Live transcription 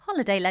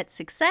Holiday-Led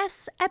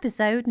Success,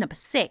 episode number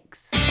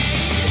 6.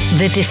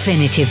 The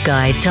definitive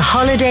guide to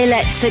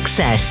holiday-let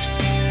success.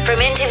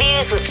 From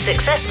interviews with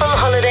successful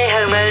holiday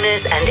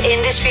homeowners and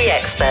industry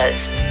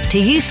experts to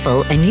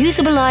useful and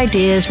usable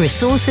ideas,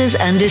 resources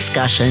and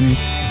discussion.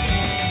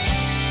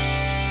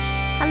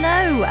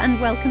 Hello and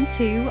welcome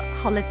to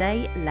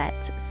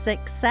Holiday-Led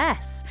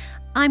Success.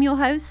 I'm your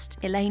host,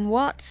 Elaine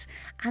Watt,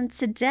 and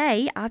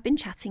today I've been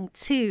chatting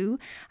to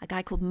a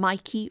guy called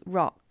Mikey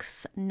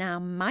Rocks. Now,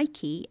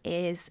 Mikey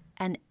is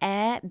an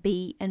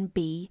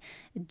Airbnb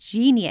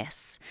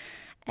genius.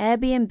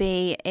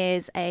 Airbnb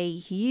is a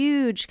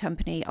huge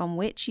company on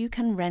which you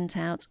can rent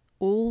out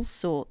all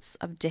sorts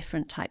of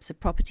different types of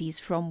properties,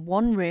 from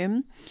one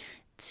room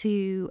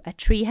to a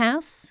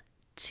treehouse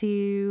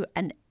to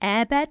an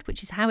airbed,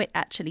 which is how it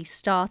actually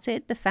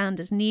started. The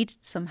founders needed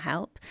some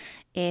help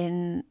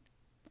in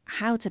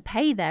how to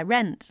pay their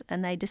rent,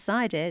 and they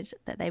decided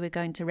that they were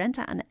going to rent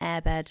out an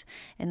airbed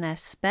in their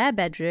spare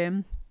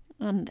bedroom,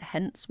 and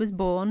hence was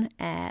born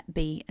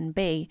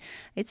Airbnb.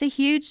 It's a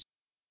huge at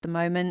the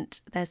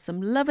moment. There's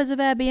some lovers of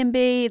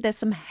Airbnb, there's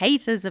some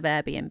haters of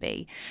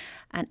Airbnb,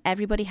 and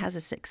everybody has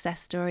a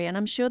success story, and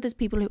I'm sure there's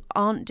people who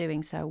aren't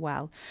doing so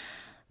well.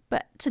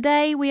 But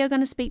today we are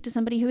going to speak to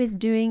somebody who is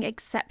doing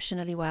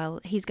exceptionally well.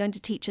 He's going to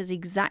teach us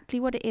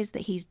exactly what it is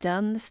that he's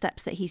done, the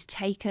steps that he's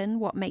taken,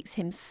 what makes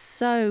him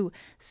so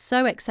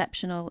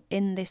exceptional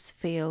in this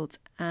field.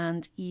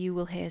 And you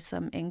will hear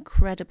some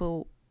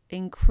incredible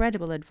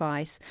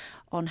advice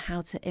on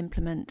how to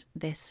implement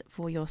this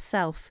for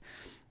yourself.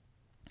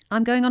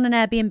 I'm going on an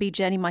Airbnb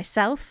journey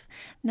myself.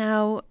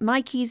 Now,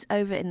 Mikey's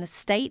over in the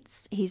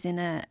States. He's in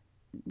a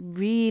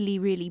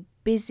really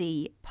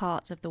busy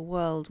parts of the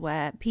world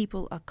where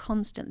people are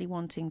constantly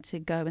wanting to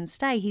go and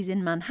stay. He's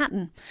in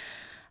Manhattan.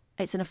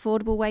 It's an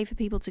affordable way for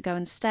people to go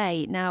and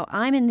stay. Now,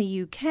 I'm in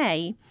the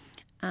UK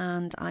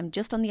and I'm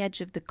just on the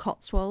edge of the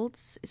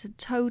Cotswolds. It's a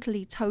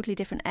totally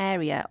different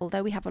area.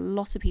 Although we have a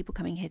lot of people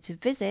coming here to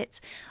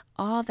visit,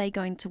 are they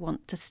going to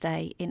want to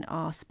stay in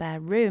our spare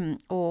room?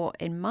 Or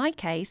in my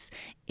case,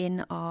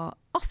 in our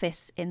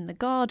office in the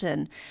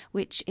garden,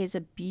 which is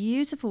a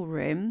beautiful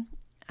room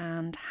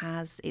and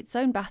has its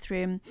own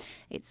bathroom,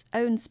 its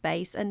own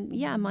space, and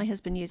my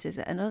husband uses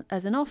it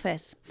as an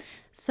office.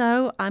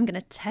 So I'm going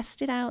to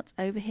test it out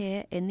over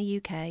here in the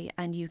UK,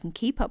 and you can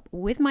keep up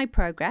with my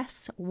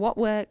progress, what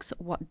works,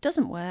 what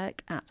doesn't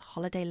work, at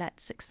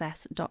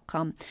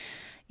holidayletsuccess.com.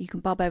 You can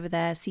bob over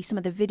there, see some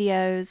of the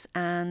videos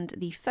and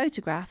the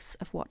photographs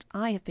of what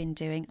I have been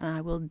doing, and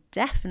I will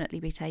definitely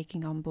be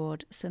taking on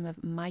board some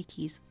of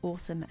Mikey's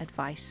awesome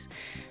advice.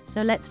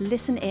 So let's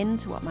listen in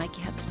to what Mikey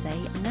had to say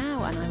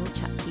now, and I will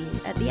chat to you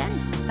at the end.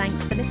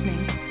 Thanks for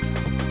listening.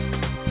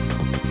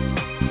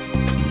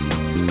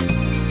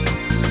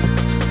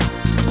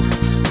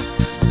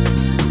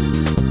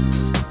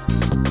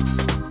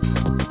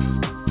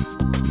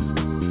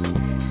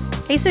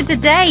 Okay, so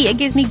today it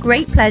gives me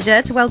great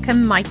pleasure to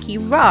welcome Mikey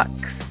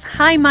Rocks.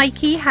 Hi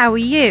Mikey, how are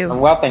you?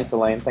 I'm well, thanks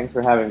Elaine. Thanks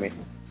for having me.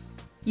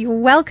 You're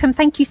welcome.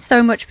 Thank you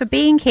so much for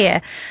being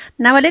here.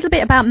 Now, a little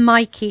bit about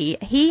Mikey.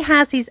 He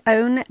has his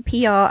own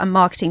PR and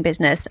marketing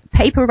business,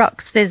 Paper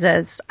Rock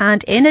Scissors,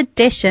 and in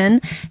addition,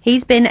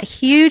 he's been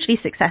hugely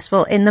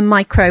successful in the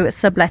micro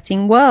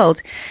subletting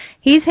world.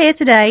 He's here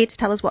today to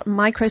tell us what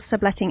micro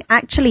subletting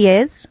actually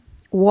is,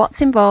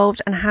 what's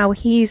involved, and how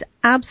he's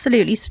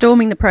absolutely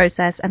storming the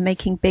process and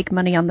making big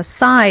money on the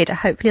side.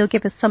 Hopefully he'll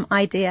give us some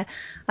idea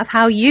of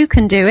how you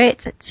can do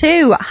it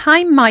too.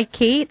 Hi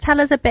Mikey,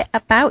 tell us a bit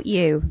about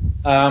you.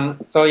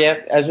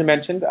 As you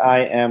mentioned, I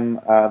am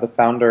the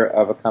founder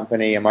of a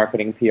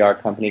marketing PR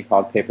company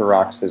called Paper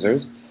Rock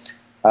Scissors.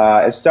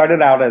 It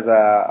started out as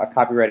a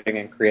copywriting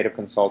and creative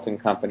consulting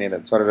company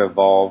that sort of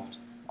evolved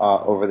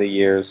over the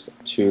years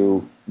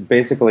to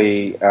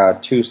basically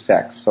two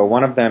sects. So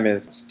one of them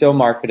is still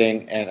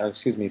copywriting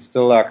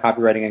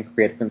and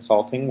creative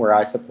consulting, where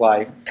I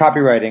supply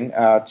copywriting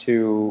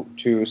to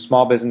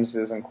small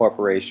businesses and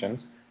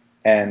corporations.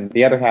 And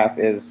the other half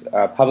is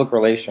public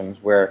relations,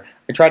 where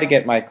I try to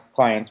get my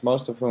clients,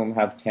 most of whom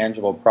have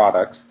tangible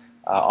products,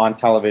 on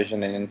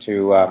television and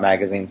into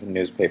magazines and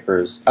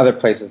newspapers, other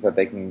places that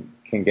they can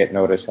get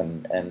notice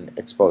and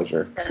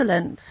exposure.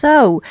 Excellent.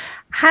 So,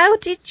 how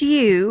did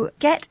you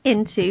get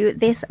into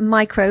this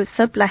micro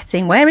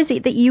subletting? Where is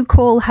it that you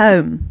call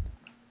home?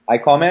 I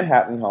call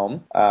Manhattan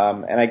home,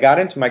 and I got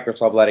into micro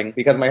subletting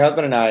because my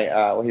husband and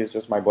I, he was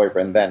just my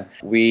boyfriend then,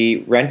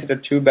 we rented a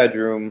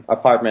 2-bedroom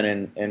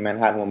apartment in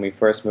Manhattan when we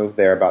first moved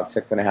there about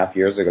 6.5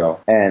 years ago.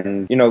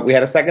 And, we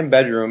had a second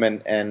bedroom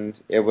and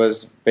it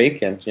was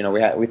vacant.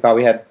 We thought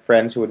we had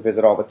friends who would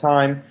visit all the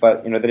time,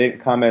 but, they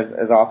didn't come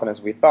as often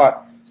as we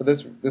thought. So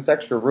this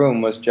extra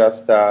room was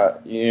just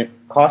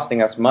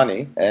costing us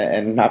money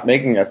and not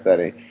making us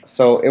any.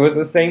 So it was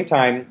the same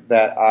time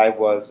that I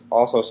was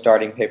also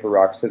starting Paper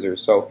Rock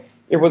Scissors. So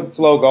it was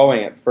slow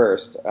going at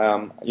first.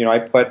 I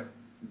put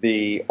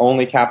the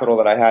only capital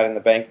that I had in the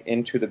bank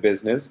into the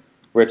business,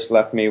 which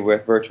left me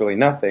with virtually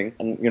nothing.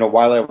 And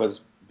while I was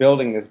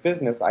building this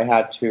business, I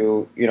had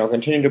to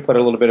continue to put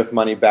a little bit of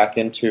money back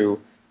into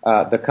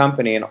the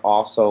company and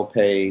also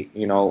pay,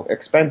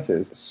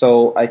 expenses.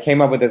 So I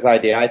came up with this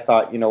idea. I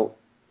thought,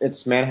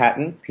 it's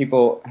Manhattan.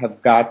 People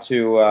have got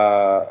to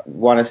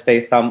want to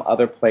stay some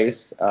other place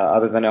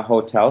other than a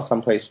hotel,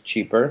 someplace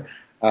cheaper.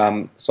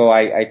 So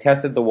I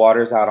tested the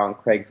waters out on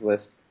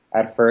Craigslist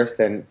at first,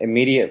 and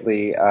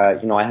immediately, I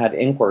had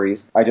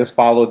inquiries. I just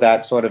followed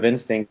that sort of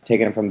instinct,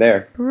 taking it from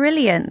there.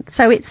 Brilliant.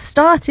 So it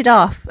started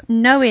off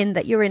knowing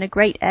that you're in a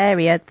great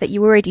area that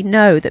you already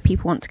know that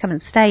people want to come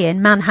and stay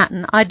in.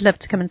 Manhattan, I'd love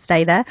to come and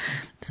stay there.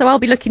 So I'll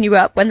be looking you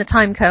up when the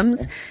time comes.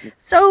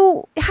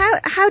 So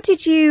how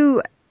did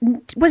you...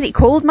 Was it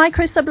called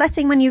micro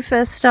subletting when you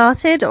first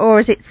started, or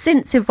has it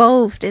since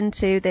evolved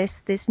into this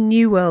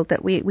new world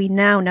that we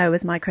now know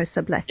as micro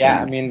subletting? Yeah,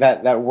 I mean,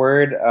 that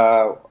word,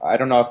 I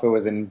don't know if it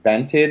was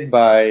invented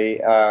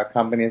by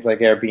companies like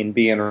Airbnb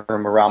and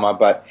Roomarama,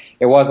 but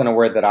it wasn't a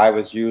word that I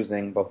was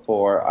using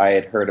before I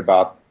had heard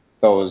about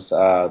those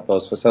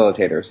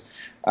facilitators.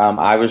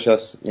 I was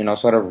just,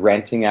 sort of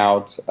renting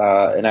out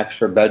an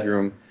extra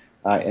bedroom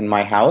in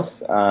my house,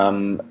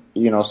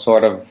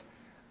 sort of.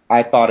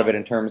 I thought of it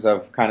in terms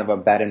of kind of a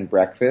bed and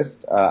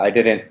breakfast. I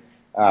didn't,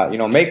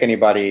 make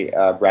anybody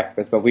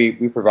breakfast, but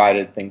we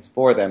provided things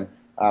for them.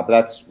 But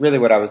that's really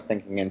what I was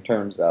thinking in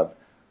terms of.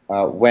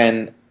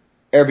 When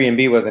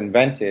Airbnb was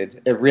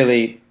invented, it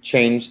really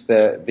changed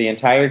the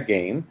entire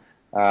game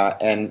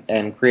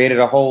and created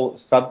a whole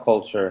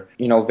subculture.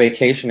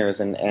 Vacationers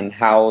and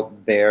how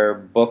they're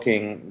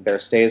booking their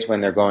stays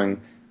when they're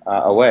going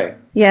away.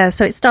 Yeah,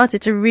 so it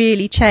started to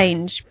really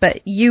change,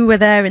 but you were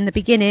there in the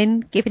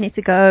beginning, giving it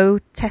a go,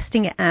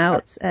 testing it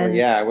out. And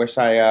yeah, I wish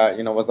I,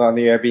 was on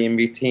the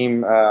Airbnb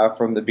team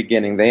from the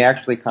beginning. They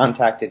actually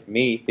contacted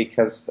me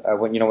because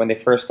when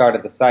they first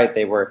started the site,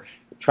 they were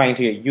trying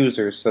to get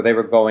users, so they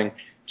were going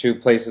to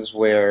places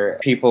where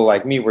people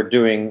like me were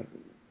doing,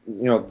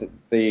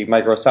 the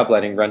micro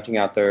subletting, renting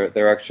out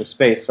their extra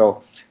space.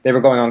 So they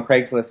were going on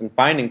Craigslist and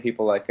finding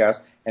people like us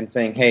and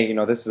saying, hey,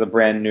 this is a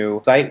brand new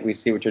site. We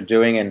see what you're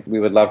doing, and we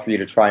would love for you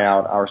to try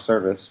out our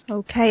service.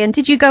 Okay, and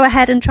did you go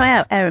ahead and try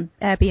out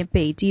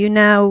Airbnb? Do you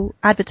now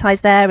advertise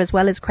there as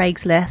well as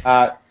Craigslist?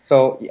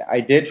 So yeah,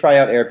 I did try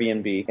out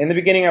Airbnb. In the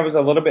beginning, I was a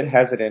little bit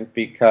hesitant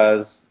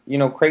because,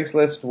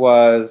 Craigslist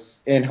was,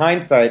 in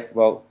hindsight,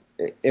 well,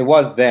 it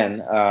was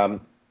then,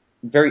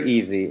 very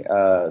easy.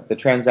 The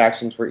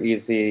transactions were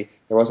easy.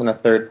 There wasn't a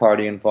third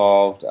party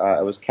involved.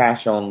 It was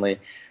cash only.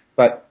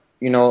 But,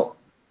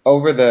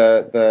 over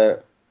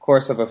the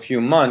course of a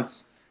few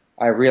months,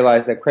 I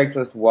realized that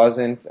Craigslist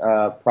wasn't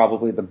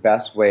probably the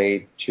best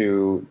way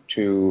to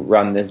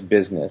run this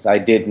business. I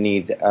did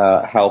need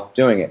help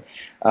doing it,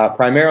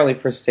 primarily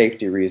for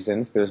safety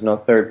reasons. There's no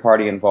third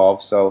party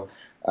involved, so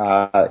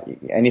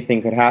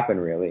anything could happen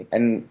really.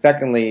 And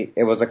secondly,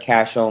 it was a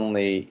cash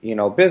only,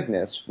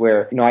 business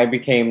where, I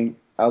became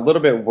a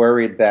little bit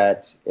worried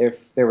that if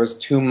there was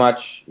too much,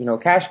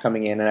 cash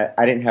coming in and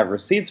I didn't have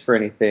receipts for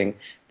anything,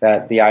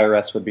 that the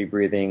IRS would be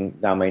breathing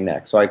down my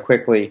neck. So I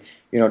quickly,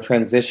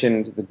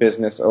 transitioned the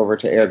business over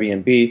to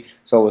Airbnb,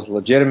 so it was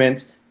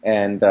legitimate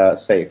and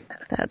safe.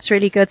 That's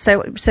really good.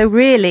 So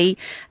really,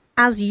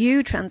 as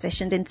you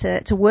transitioned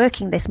into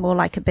working this more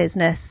like a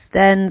business,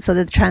 then sort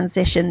of the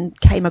transition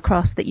came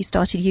across that you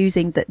started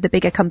using the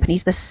bigger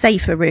companies, the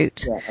safer route.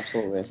 Yeah,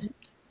 absolutely.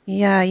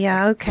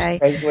 Yeah, okay.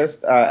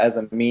 Craigslist as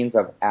a means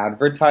of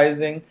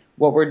advertising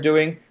what we're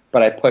doing,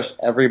 but I push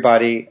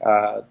everybody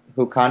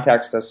who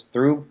contacts us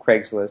through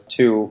Craigslist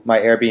to my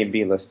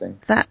Airbnb listing.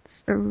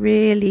 That's a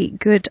really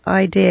good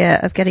idea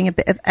of getting a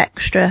bit of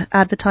extra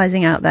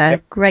advertising out there.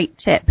 Yep. Great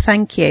tip,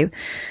 thank you.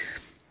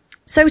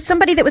 So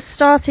somebody that was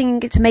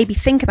starting to maybe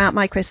think about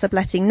micro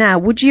subletting now,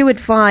 would you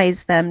advise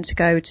them to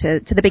go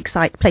to the big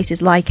sites,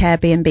 places like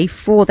Airbnb,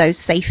 for those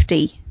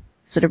safety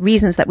sort of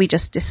reasons that we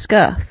just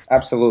discussed?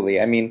 Absolutely.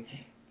 I mean,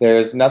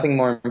 there's nothing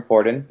more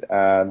important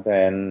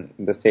than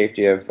the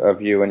safety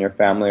of you and your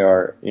family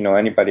or,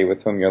 anybody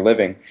with whom you're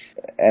living.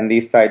 And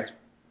these sites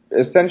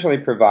essentially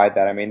provide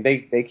that. I mean,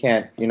 they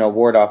can't,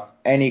 ward off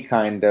any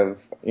kind of,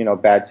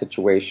 bad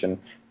situation.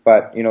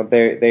 But,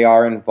 they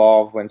are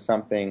involved when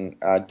something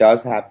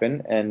does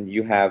happen and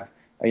you have,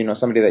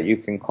 somebody that you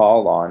can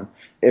call on.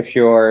 If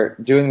you're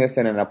doing this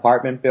in an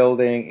apartment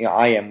building,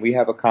 we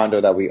have a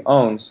condo that we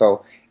own,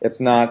 so it's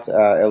not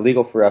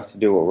illegal for us to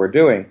do what we're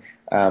doing.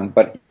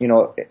 But,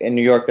 in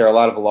New York, there are a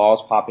lot of laws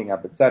popping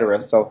up, et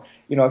cetera. So,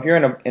 if you're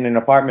in an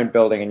apartment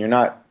building and you're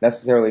not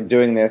necessarily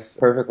doing this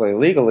perfectly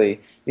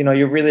legally,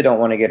 you really don't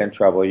want to get in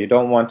trouble. You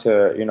don't want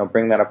to,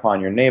 bring that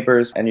upon your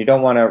neighbors, and you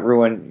don't want to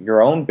ruin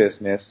your own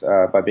business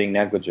by being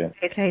negligent.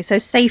 Okay, so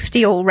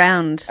safety all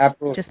round.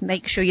 Absolutely. Just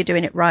make sure you're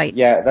doing it right.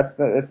 Yeah, that's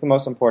the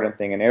most important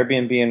thing. And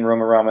Airbnb and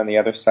Roomarama and the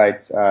other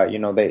sites,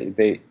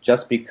 they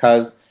just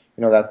because,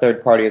 that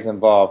third party is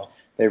involved,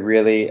 they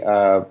really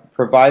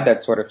provide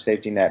that sort of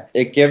safety net.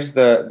 It gives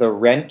the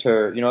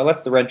renter, it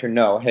lets the renter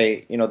know,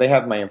 hey, they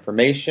have my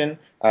information.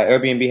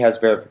 Airbnb has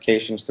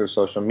verifications through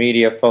social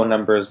media, phone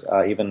numbers,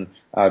 even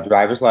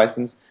driver's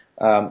license.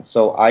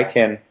 So I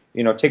can,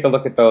 take a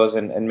look at those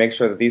and make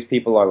sure that these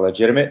people are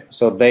legitimate.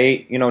 So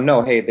they,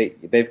 know, hey,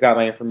 they've got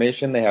my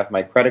information, they have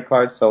my credit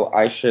card, so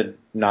I should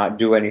not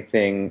do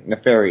anything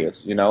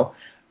nefarious,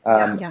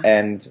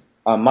 And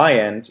on my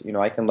end,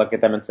 I can look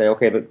at them and say,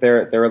 okay, but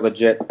they're a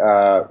legit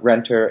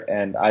renter,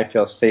 and I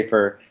feel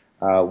safer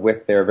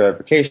with their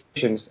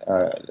verifications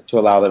to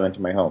allow them into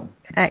my home.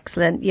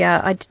 Excellent. Yeah,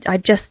 I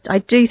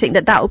do think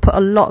that will put a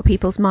lot of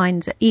people's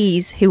minds at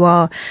ease who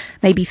are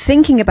maybe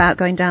thinking about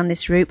going down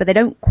this route, but they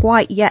don't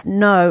quite yet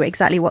know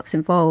exactly what's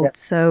involved.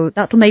 Yeah. So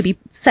that'll maybe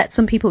set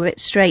some people a bit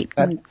straight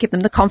and give them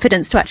the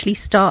confidence to actually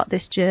start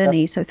this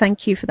journey. So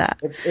thank you for that.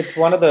 It's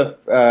one of the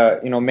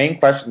main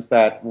questions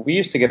that we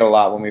used to get a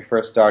lot when we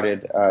first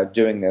started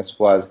doing this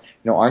was,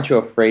 aren't you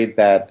afraid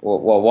that,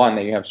 well, one,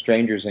 that you have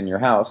strangers in your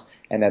house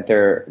and that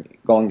they're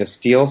going to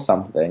steal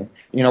something?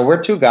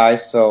 We're two guys,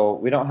 so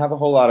we don't have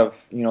a whole lot of,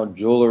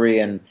 jewelry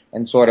and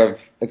sort of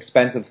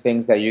expensive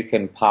things that you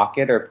can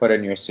pocket or put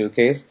in your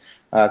suitcase.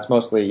 It's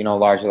mostly,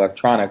 large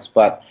electronics,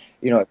 but,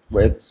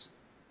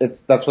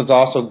 that's what's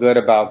also good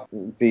about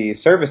the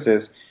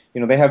services.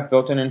 They have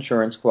built-in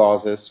insurance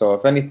clauses, so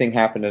if anything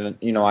happened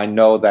and, I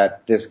know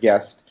that this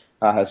guest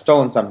has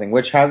stolen something,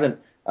 which hasn't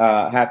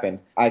happened,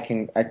 I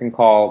can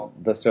call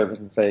the service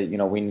and say,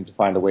 we need to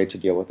find a way to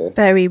deal with this.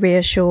 Very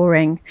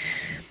reassuring.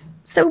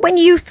 So when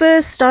you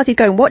first started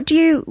going, what do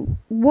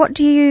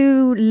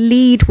you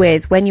lead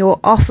with when you're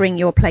offering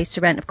your place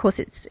to rent? Of course,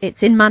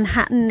 it's in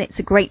Manhattan. It's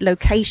a great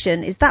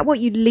location. Is that what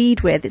you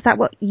lead with? Is that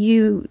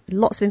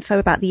lots of info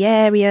about the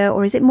area,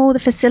 or is it more the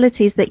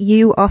facilities that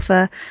you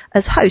offer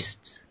as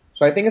hosts?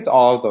 So I think it's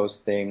all of those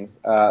things.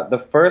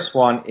 The first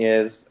one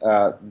is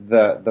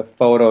the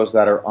photos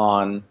that are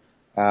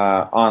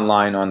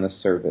online on the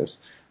service.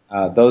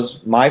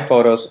 My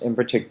photos in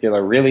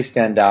particular really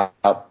stand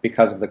out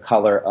because of the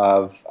color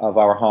of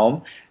our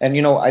home.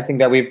 And, I think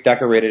that we've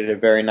decorated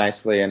it very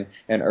nicely and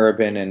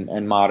urban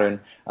and modern,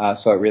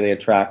 so it really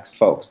attracts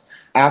folks.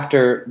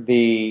 After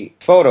the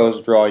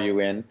photos draw you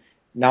in,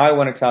 now I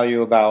want to tell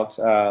you about,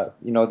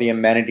 the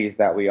amenities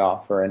that we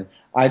offer. And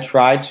I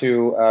try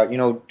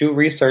to, do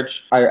research.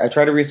 I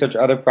try to research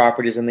other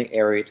properties in the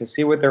area to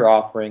see what they're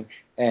offering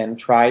and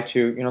try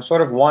to,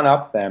 sort of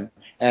one-up them.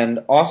 And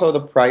also the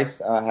price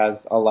has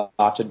a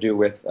lot to do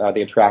with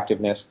the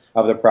attractiveness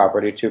of the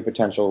property to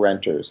potential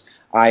renters.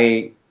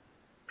 I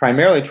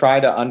primarily try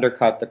to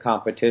undercut the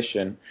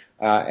competition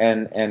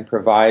and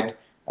provide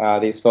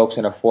these folks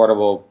an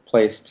affordable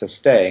place to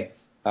stay.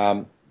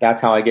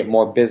 That's how I get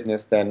more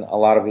business than a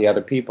lot of the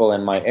other people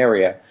in my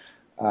area.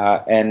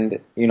 And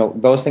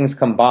those things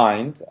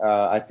combined,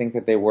 I think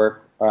that they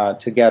work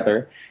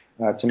together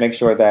to make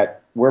sure that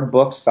we're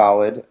booked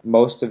solid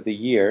most of the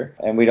year,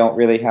 and we don't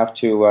really have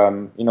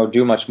to,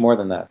 do much more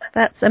than that.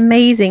 That's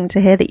amazing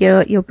to hear that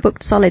you're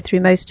booked solid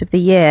through most of the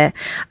year.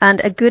 And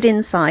a good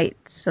insight,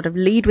 sort of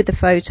lead with the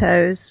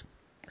photos.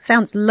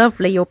 Sounds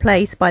lovely, your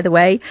place, by the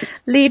way.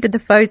 Lead with the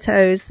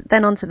photos,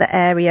 then onto the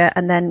area,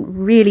 and then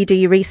really do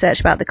your research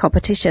about the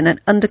competition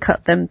and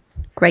undercut them.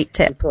 Great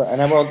tip. Sure.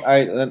 And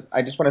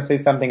I just want to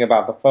say something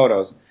about the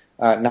photos.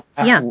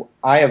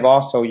 I have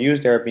also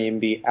used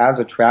Airbnb as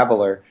a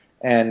traveler,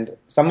 and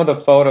some of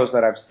the photos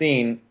that I've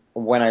seen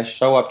when I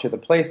show up to the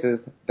places,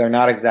 they're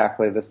not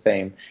exactly the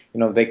same.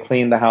 They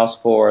cleaned the house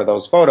for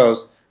those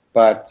photos,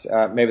 but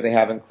maybe they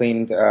haven't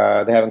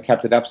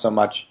kept it up so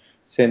much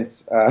since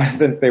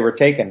they were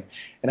taken.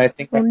 And I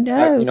think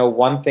that,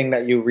 one thing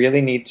that you really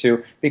need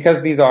to,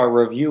 because these are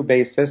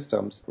review-based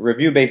systems,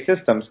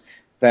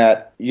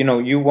 that,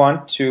 you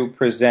want to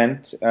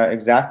present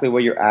exactly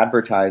what you're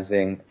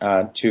advertising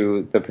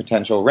to the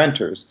potential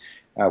renters.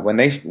 When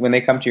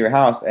they come to your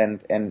house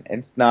and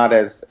it's not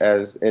as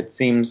it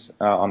seems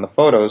on the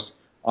photos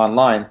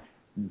online,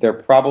 they're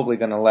probably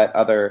going to let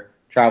other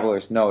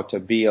travelers know to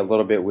be a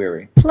little bit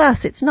wary. Plus,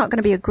 it's not going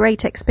to be a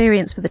great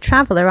experience for the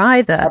traveler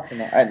either.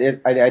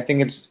 I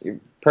think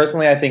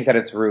I think that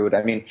it's rude.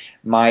 I mean,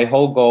 my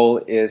whole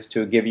goal is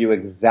to give you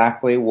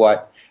exactly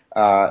what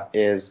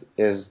is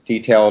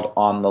detailed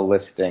on the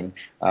listing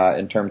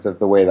in terms of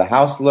the way the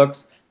house looks,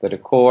 the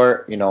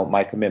decor,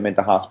 my commitment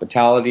to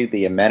hospitality,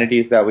 the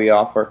amenities that we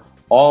offer,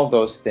 all of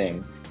those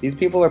things. These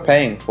people are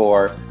paying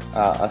for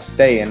a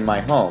stay in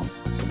my home,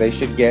 so they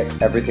should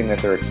get everything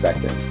that they're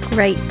expecting.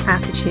 Great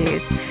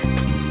attitude.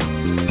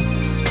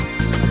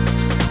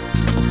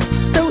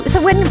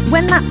 So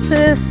when that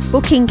first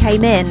booking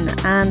came in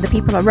and the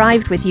people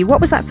arrived with you,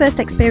 what was that first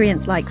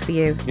experience like for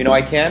you?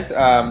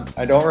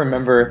 I don't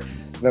remember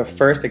the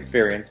first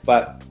experience,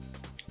 but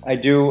I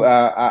do,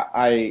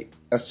 I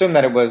assume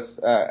that it was,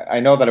 I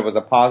know that it was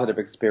a positive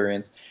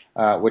experience,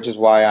 which is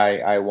why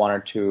I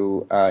wanted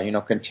to,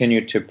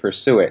 continue to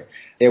pursue it.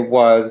 It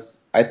was,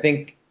 I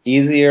think,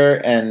 easier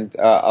and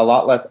a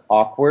lot less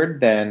awkward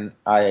than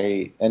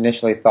I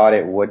initially thought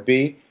it would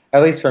be,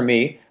 at least for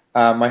me.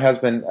 My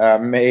husband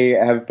may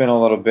have been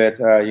a little bit,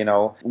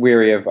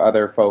 weary of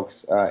other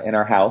folks in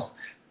our house,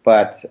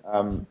 but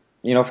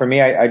For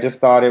me, I just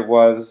thought it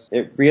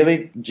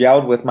really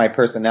gelled with my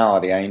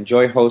personality. I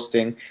enjoy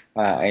hosting.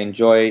 I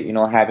enjoy,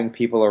 having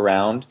people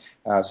around.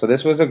 So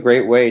this was a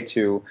great way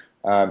to,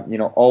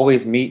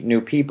 always meet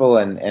new people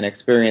and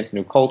experience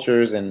new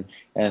cultures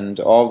and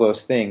all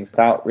those things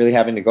without really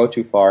having to go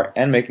too far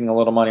and making a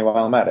little money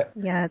while I'm at it.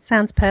 Yeah, it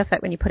sounds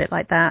perfect when you put it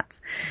like that.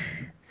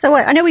 So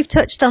I know we've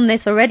touched on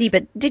this already,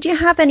 but did you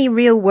have any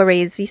real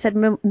worries? You said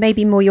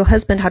maybe more your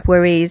husband had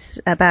worries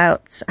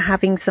about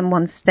having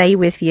someone stay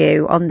with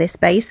you on this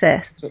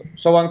basis.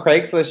 So on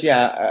Craigslist,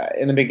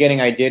 in the beginning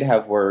I did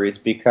have worries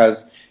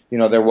because,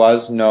 there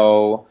was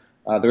no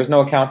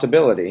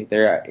accountability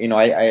there.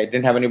 I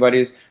didn't have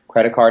anybody's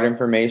credit card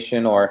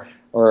information or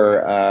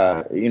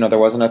there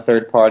wasn't a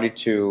third party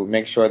to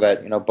make sure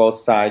that,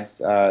 both sides,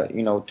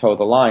 toe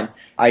the line.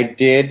 I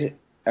did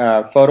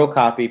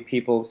photocopy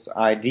people's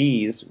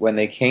IDs when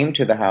they came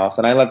to the house,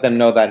 and I let them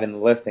know that in the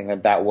listing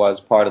that was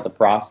part of the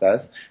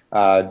process,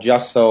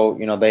 just so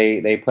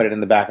they put it in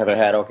the back of their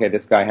head. Okay,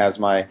 this guy has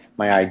my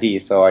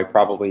ID, so I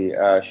probably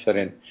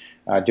shouldn't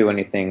do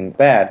anything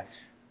bad.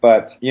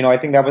 But I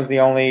think that was the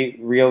only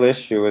real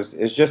issue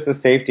is just the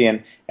safety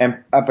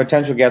and a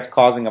potential guest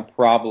causing a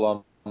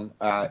problem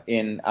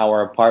in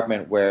our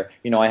apartment where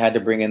I had to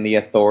bring in the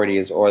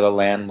authorities or the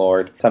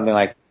landlord, something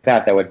like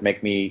that would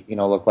make me,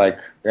 look like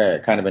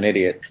kind of an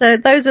idiot. So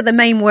those are the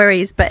main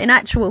worries, but in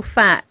actual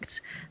fact,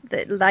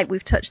 like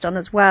we've touched on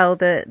as well,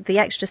 the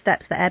extra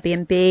steps that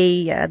Airbnb,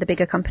 the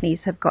bigger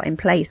companies have got in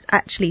place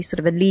actually sort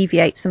of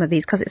alleviate some of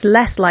these because it's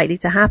less likely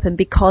to happen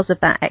because of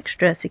that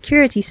extra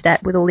security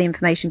step with all the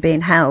information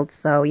being held.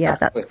 So yeah,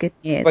 Absolutely. That's good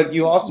news. But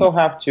you also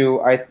have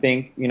to, I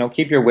think,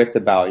 keep your wits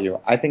about you.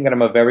 I think that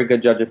I'm a very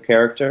good judge of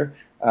character,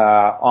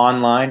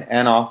 online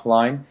and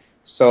offline.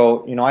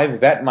 So, I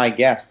vet my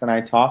guests and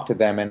I talk to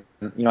them and,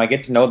 I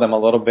get to know them a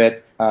little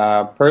bit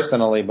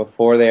personally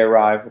before they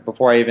arrive,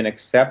 before I even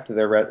accept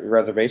their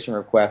reservation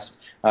request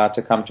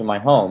to come to my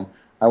home.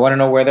 I want to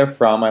know where they're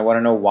from. I want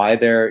to know why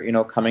they're,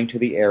 coming to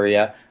the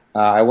area.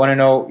 I want to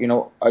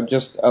know,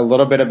 just a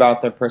little bit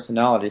about their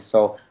personality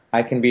so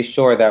I can be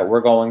sure that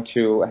we're going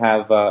to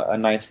have a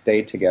nice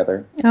stay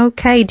together.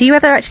 Okay. Do you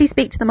ever actually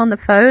speak to them on the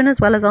phone as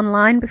well as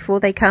online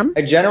before they come?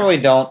 I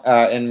generally don't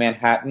in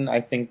Manhattan.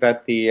 I think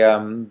that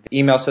the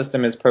email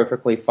system is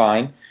perfectly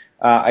fine.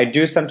 I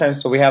do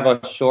sometimes, so we have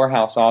a shore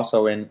house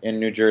also in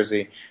New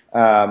Jersey,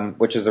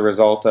 which is a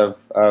result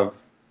of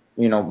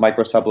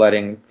micro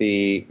subletting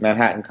the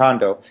Manhattan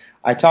condo.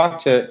 I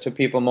talk to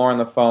people more on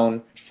the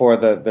phone for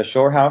the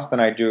shore house than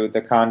I do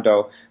the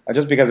condo,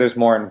 just because there's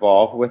more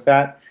involved with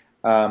that.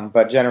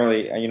 But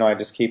generally, I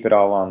just keep it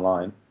all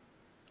online.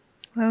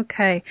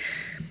 Okay.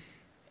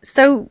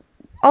 So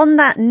on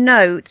that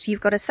note,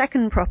 you've got a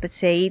second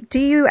property. Do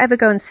you ever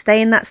go and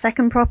stay in that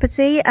second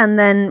property and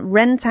then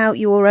rent out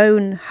your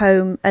own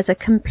home as a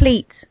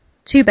complete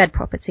two-bed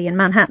property in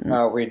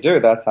Manhattan? We do.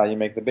 That's how you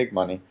make the big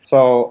money.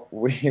 So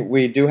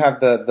we do have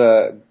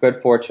the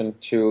good fortune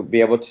to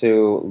be able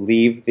to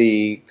leave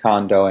the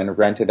condo and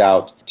rent it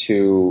out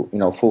to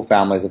full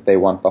families if they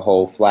want the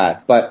whole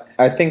flat. But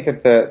I think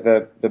that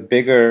the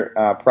bigger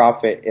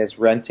profit is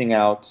renting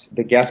out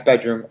the guest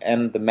bedroom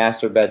and the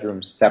master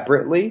bedroom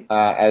separately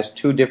as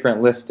two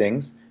different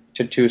listings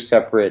to two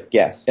separate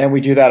guests. And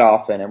we do that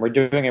often, and we're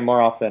doing it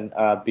more often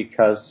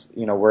because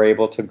we're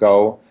able to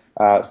go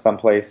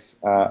someplace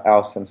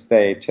else and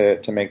stay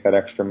to make that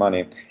extra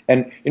money.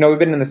 And we've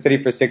been in the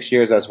city for 6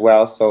 years as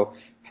well, so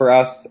for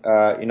us,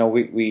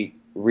 we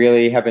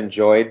really have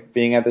enjoyed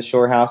being at the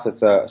Shore House.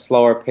 It's a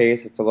slower pace,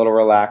 it's a little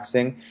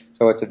relaxing,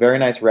 so it's a very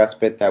nice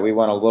respite that we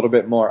want a little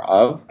bit more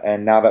of,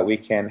 and now that we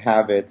can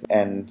have it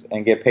and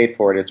get paid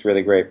for it, it's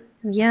really great.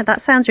 Yeah,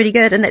 that sounds really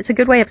good, and it's a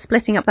good way of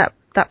splitting up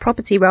that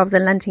property rather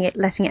than letting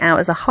it out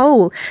as a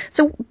whole.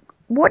 So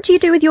what do you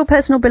do with your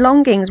personal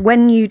belongings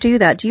when you do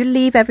that? Do you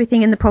leave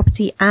everything in the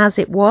property as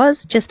it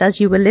was, just as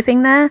you were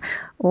living there?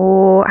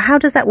 Or how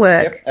does that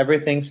work? Yep,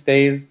 everything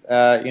stays,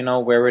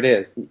 where it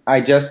is.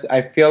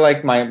 I feel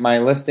like my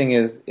listing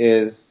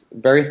is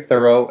very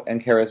thorough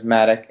and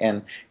charismatic,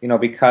 and,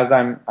 because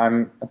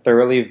I'm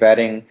thoroughly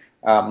vetting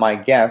my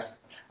guests,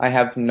 I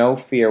have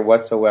no fear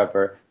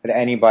whatsoever that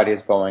anybody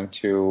is going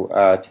to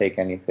take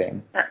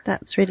anything.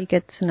 That's really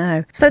good to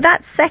know. So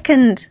that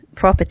second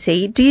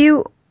property,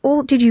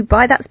 did you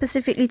buy that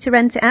specifically to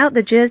rent it out,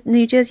 the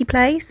New Jersey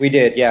place? We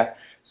did, yeah.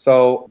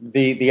 So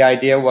the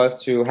idea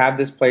was to have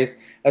this place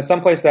as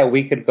some place that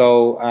we could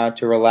go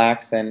to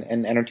relax and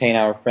entertain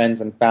our friends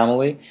and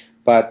family.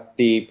 But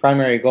the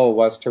primary goal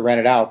was to rent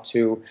it out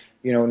to,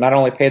 not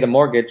only pay the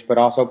mortgage, but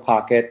also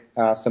pocket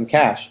some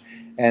cash.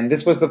 And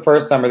this was the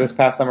first summer, this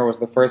past summer was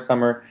the first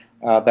summer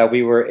that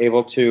we were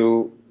able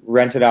to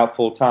rent it out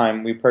full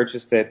time. We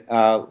purchased it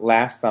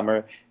last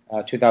summer,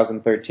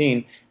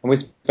 2013, and we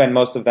spent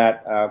most of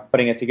that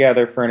putting it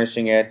together,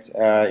 furnishing it,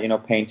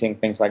 painting,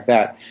 things like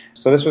that.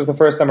 So this was the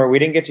first summer. We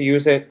didn't get to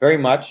use it very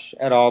much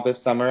at all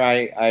this summer.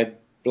 I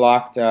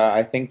blocked,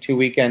 I think, 2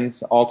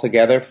 weekends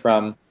altogether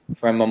from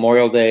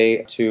Memorial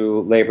Day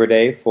to Labor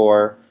Day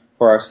for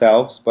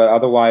ourselves, but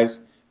otherwise,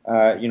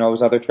 it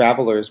was other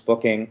travelers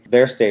booking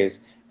their stays.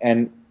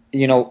 And,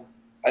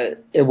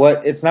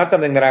 it's not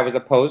something that I was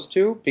opposed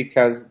to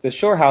because the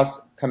shore house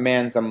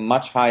commands a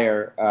much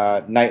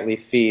higher nightly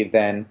fee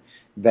than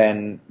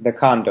the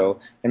condo.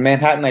 In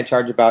Manhattan, I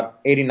charge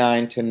about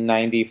 $89 to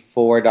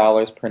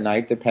 $94 per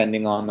night,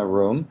 depending on the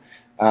room.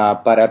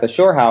 But at the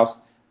shore house,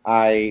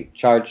 I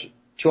charge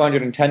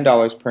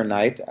 $210 per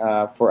night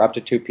for up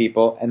to 2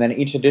 people, and then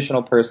each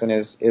additional person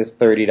is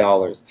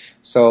 $30.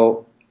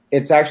 So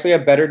it's actually a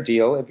better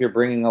deal if you're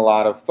bringing a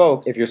lot of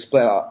folks. If you're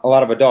a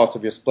lot of adults,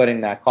 if you're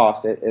splitting that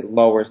cost, it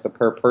lowers the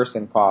per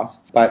person cost.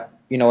 But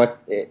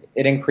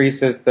it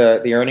increases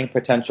the earning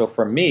potential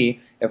for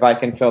me if I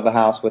can fill the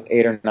house with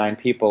 8 or 9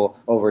 people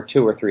over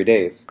 2 or 3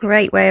 days.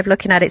 Great way of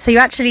looking at it. So you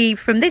actually,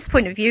 from this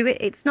point of view,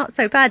 it's not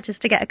so bad just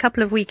to get a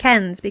couple of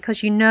weekends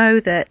because you know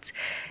that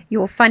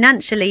you're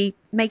financially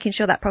making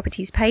sure that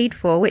property's paid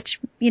for, which,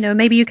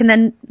 maybe you can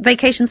then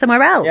vacation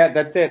somewhere else. Yeah,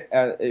 that's it.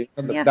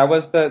 That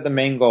was the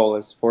main goal,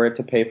 is for it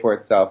to pay for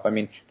itself. I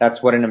mean,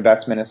 that's what an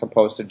investment is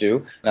supposed to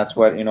do. That's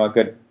what, a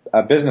good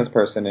business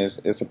person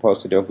is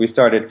supposed to do. If we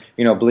started,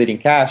 bleeding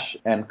cash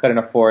and couldn't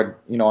afford,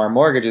 our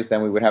mortgages,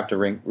 then we would have to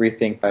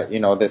rethink,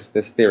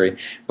 this theory.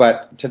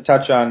 But to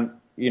touch on,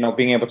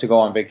 being able to go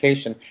on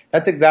vacation,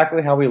 that's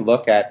exactly how we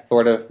look at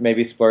sort of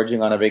maybe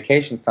splurging on a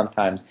vacation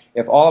sometimes.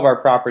 If all of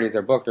our properties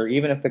are booked, or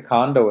even if the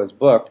condo is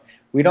booked,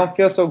 we don't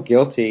feel so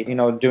guilty,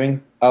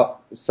 doing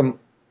some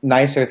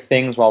nicer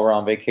things while we're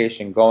on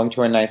vacation, going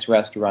to a nice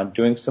restaurant,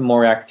 doing some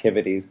more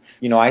activities.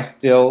 I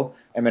still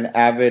am an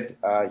avid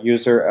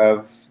user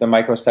of the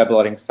micro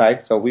subletting site,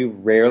 so we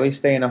rarely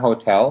stay in a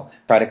hotel.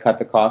 Try to cut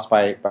the cost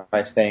by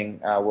staying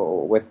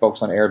with folks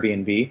on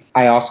Airbnb.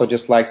 I also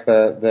just like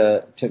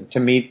to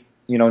meet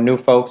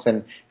new folks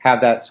and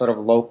have that sort of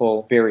local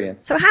experience.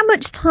 So how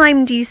much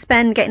time do you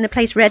spend getting the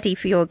place ready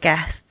for your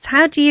guests?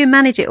 How do you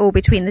manage it all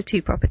between the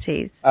 2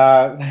 properties?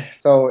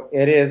 So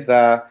it is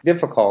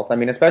difficult. I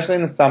mean, especially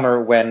in the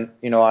summer when,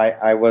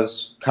 I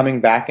was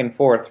coming back and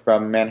forth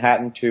from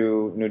Manhattan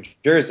to New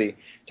Jersey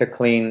to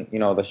clean,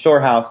 the shore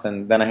house,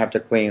 and then I have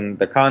to clean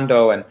the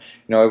condo, and,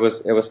 it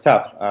was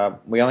tough.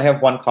 We only have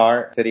one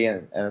car in the city,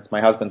 and it's my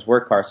husband's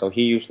work car, so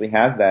he usually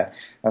has that.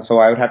 So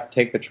I would have to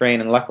take the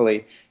train, and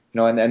luckily,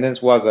 and this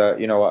was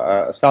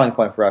a selling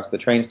point for us. The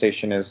train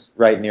station is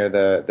right near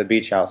the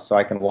beach house, so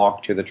I can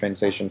walk to the train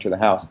station to the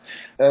house.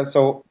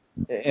 So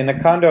in the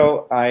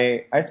condo,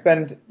 I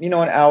spend, an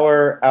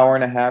hour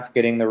and a half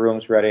getting the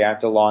rooms ready. I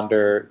have to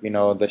launder,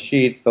 the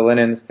sheets, the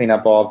linens, clean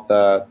up all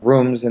the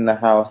rooms in the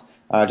house,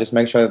 just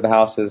make sure that the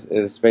house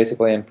is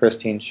basically in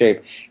pristine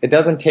shape. It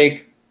doesn't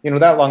take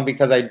that long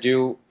because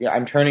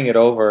I'm turning it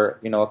over,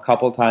 a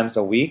couple times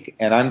a week,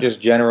 and I'm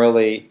just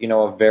generally,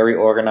 a very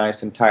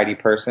organized and tidy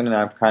person, and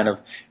I've kind of,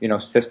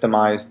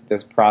 systemized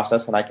this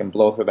process, and I can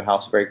blow through the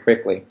house very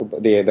quickly,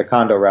 the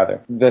condo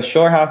rather. The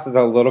shore house is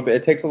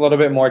it takes a little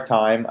bit more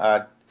time,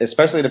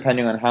 especially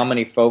depending on how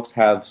many folks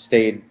have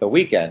stayed the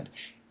weekend.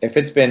 If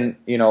it's been,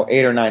 8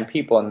 or 9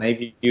 people and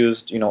they've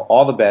used,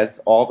 all the beds,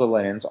 all the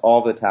linens,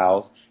 all the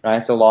towels, and I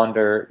have to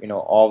launder,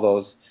 all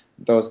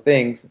those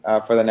things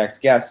for the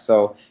next guest.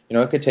 So,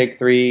 it could take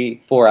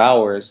 3-4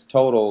 hours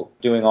total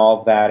doing all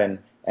of that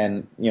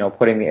and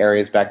putting the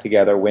areas back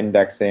together,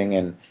 Windexing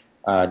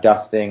and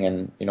dusting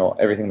and,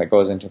 everything that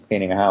goes into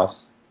cleaning a house.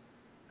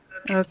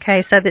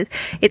 Okay, so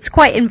it's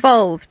quite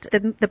involved.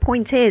 The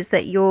point is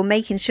that you're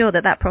making sure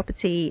that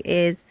property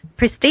is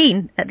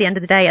pristine at the end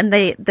of the day, and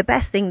the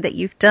best thing that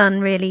you've done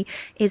really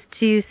is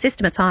to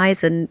systematize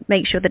and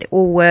make sure that it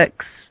all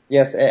works.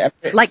 Yes,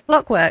 like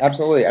clockwork.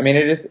 Absolutely. I mean,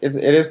 it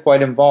is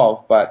quite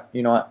involved, but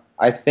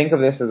I think of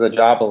this as a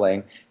job,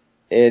 Elaine.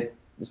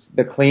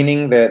 The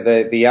cleaning,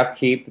 the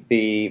upkeep,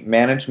 the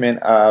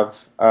management of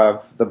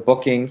the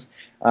bookings.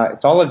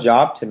 It's all a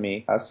job to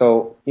me.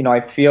 So,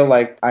 I feel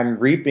like I'm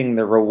reaping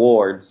the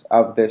rewards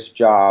of this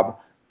job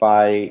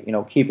by,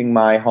 keeping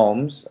my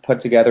homes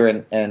put together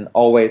and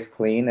always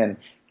clean and,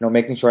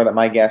 making sure that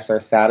my guests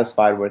are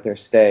satisfied with their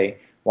stay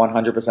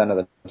 100% of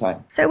the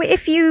time. So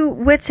if you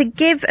were to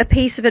give a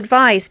piece of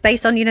advice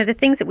based on, the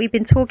things that we've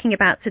been talking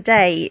about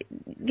today,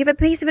 give a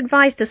piece of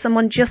advice to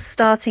someone just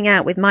starting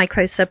out with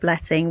micro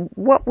subletting,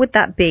 what would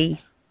that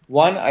be?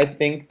 One, I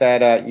think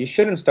that you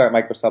shouldn't start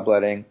micro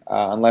subletting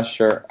unless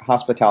you're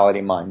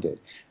hospitality minded.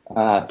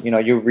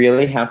 You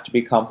really have to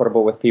be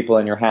comfortable with people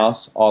in your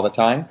house all the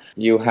time.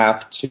 You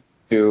have to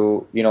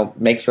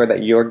make sure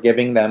that you're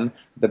giving them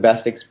the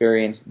best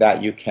experience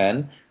that you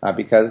can,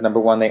 because number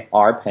one, they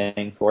are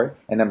paying for it,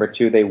 and number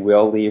two, they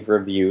will leave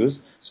reviews.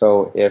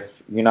 So if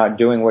you're not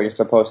doing what you're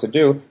supposed to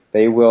do,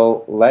 they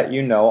will let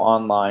you know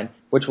online,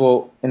 which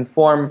will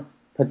inform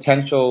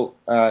potential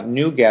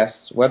new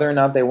guests whether or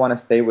not they want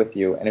to stay with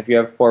you. And if you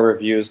have poor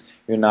reviews,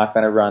 you're not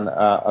going to run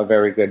a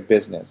very good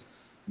business.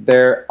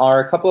 There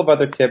are a couple of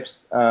other tips.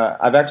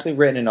 I've actually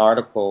written an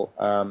article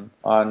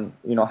on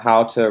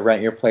how to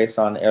rent your place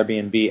on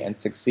Airbnb and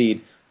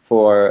succeed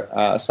for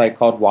a site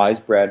called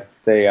Wisebread.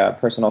 It's a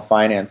personal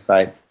finance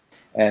site.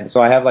 And so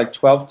I have like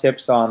 12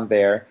 tips on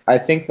there. I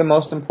think the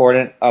most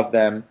important of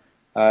them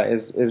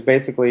is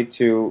basically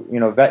to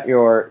vet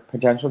your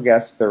potential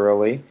guests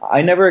thoroughly.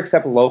 I never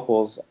accept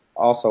locals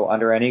also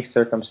under any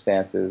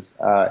circumstances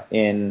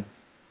in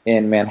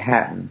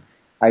Manhattan.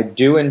 I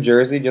do in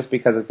Jersey just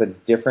because it's a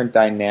different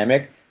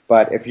dynamic.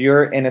 But if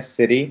you're in a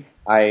city,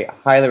 I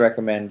highly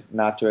recommend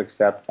not to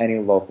accept any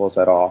locals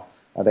at all.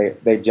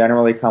 They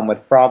generally come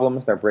with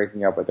problems. They're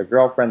breaking up with their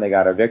girlfriend. They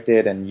got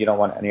evicted, and you don't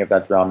want any of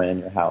that drama in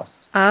your house.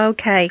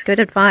 Okay, good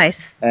advice.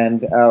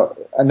 And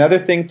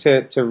another thing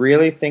to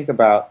really think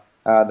about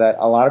that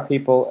a lot of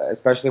people,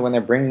 especially when they're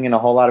bringing in a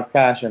whole lot of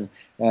cash and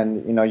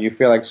you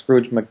feel like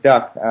Scrooge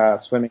McDuck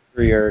swimming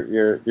through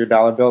your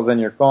dollar bills and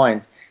your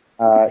coins.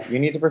 You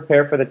need to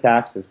prepare for the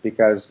taxes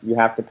because you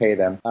have to pay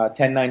them.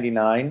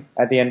 1099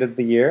 at the end of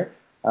the year,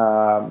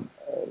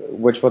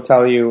 which will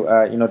tell you,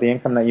 the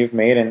income that you've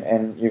made,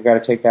 and you've got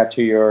to take that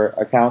to your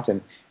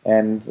accountant.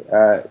 And,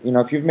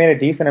 if you've made a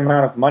decent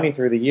amount of money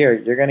through the year,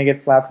 you're going to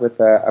get slapped with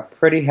a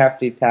pretty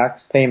hefty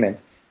tax payment.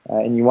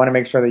 And you want to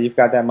make sure that you've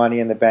got that money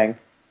in the bank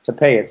to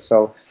pay it.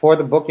 So for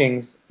the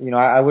bookings,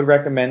 I would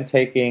recommend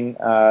taking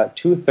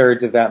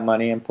 2/3 of that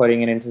money and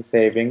putting it into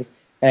savings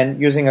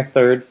and using a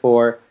third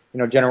for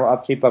general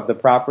upkeep of the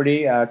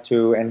property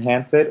to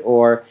enhance it,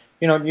 or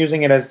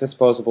using it as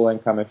disposable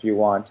income if you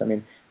want. I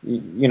mean,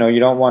 you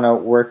don't want to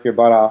work your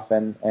butt off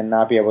and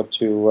not be able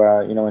to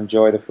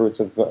enjoy the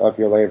fruits of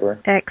your labor.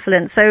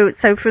 Excellent. So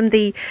from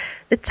the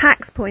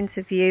tax point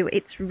of view,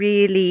 it's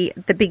really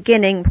the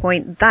beginning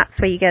point. That's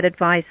where you get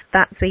advice.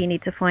 That's where you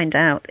need to find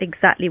out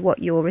exactly what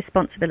your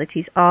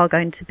responsibilities are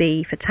going to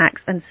be for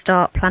tax and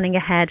start planning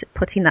ahead,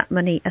 putting that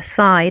money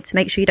aside to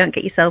make sure you don't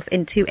get yourself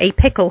into a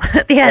pickle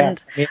at the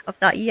end of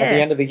that year. At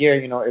the end of the year,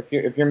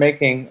 if you're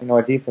making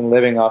a decent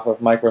living off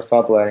of micro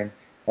subletting,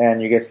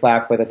 and you get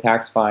slapped with a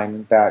tax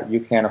fine that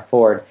you can't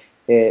afford,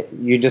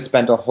 you just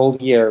spent a whole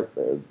year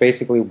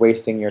basically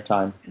wasting your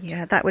time.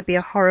 Yeah, that would be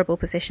a horrible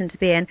position to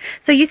be in.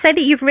 So you say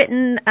that you've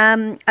written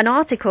an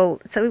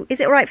article. So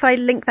is it all right if I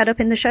link that up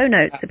in the show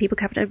notes so people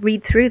can have to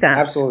read through that?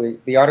 Absolutely.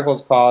 The article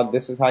is called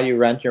 "This is How You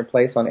Rent Your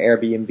Place on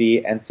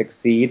Airbnb and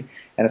Succeed,"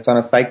 and it's on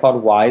a site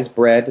called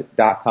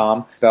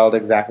wisebread.com, spelled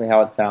exactly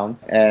how it sounds.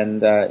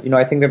 And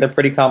I think that they're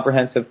pretty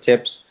comprehensive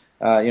tips.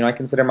 I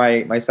consider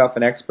myself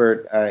an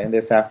expert in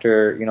this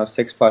after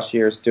 6+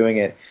 years doing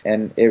it,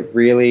 and I'm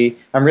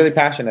really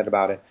passionate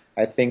about it.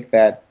 I think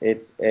that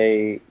it's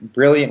a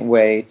brilliant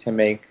way to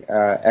make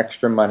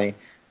extra money.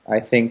 I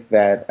think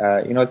that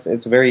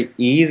it's a very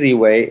easy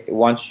way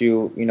once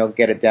you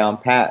get it down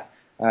pat.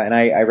 And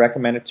I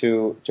recommend it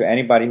to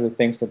anybody who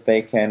thinks that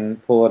they can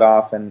pull it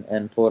off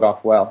and pull it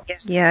off well.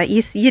 Yeah,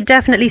 you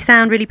definitely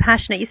sound really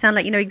passionate. You sound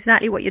like you know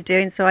exactly what you're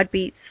doing. So I'd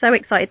be so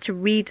excited to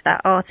read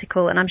that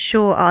article, and I'm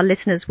sure our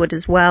listeners would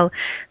as well.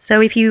 So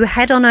if you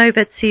head on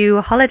over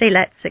to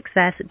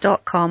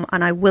holidayletsuccess.com,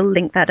 and I will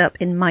link that up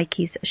in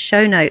Mikey's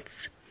show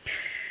notes.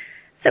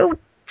 So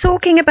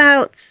talking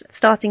about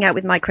starting out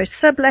with micro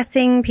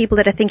subletting, people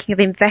that are thinking of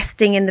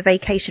investing in the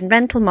vacation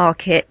rental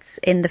markets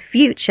in the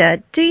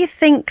future, do you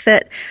think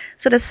that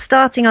sort of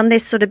starting on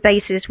this sort of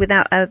basis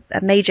without a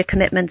major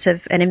commitment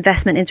of an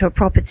investment into a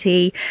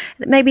property,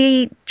 that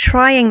maybe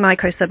trying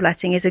micro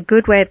subletting is a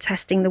good way of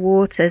testing the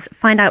waters,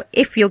 find out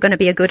if you're going to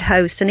be a good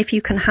host and if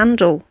you can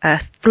handle a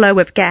flow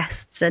of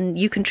guests and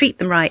you can treat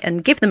them right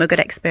and give them a good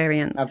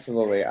experience?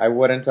 Absolutely. I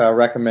wouldn't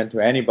recommend to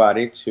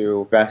anybody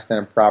to invest in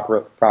a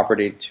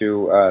property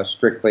to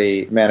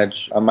strictly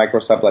manage a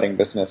micro subletting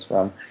business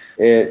from.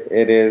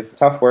 It is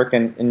tough work,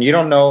 and you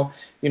don't know,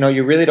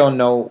 you really don't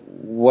know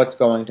what's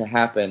going to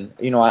happen.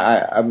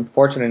 I'm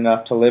fortunate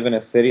enough to live in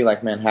a city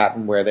like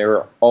Manhattan where there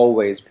are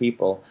always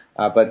people,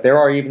 but there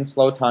are even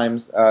slow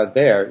times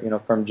there,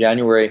 from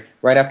January,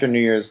 right after New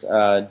Year's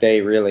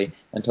Day, really,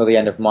 until the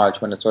end of March,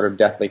 when it's sort of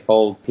deathly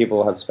cold.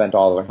 People have spent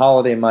all their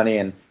holiday money,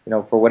 and,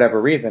 for whatever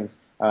reasons,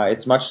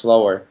 it's much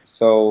slower.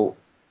 So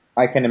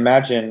I can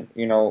imagine,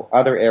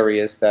 other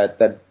areas that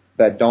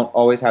don't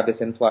always have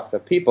this influx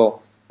of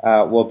people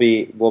will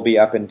be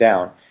up and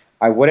down.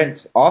 I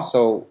wouldn't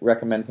also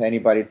recommend to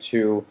anybody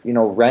to,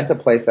 rent a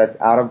place that's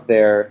out of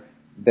their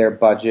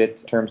budget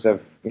in terms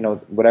of,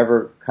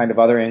 whatever kind of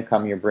other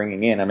income you're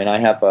bringing in. I mean, I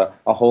have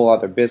a whole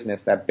other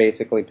business that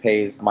basically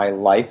pays my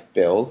life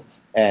bills,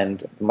 and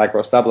the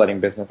micro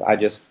subletting business, I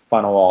just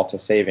funnel all to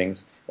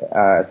savings,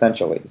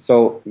 essentially.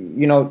 So,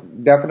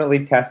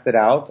 definitely test it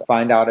out,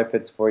 find out if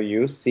it's for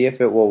you, see if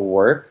it will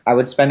work. I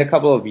would spend a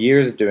couple of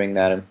years doing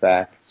that, in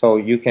fact, so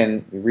you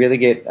can really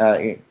get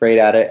great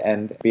at it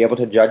and be able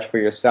to judge for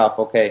yourself,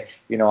 okay,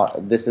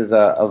 this is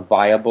a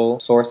viable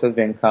source of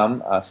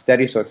income, a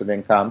steady source of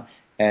income,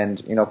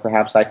 and,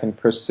 perhaps I can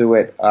pursue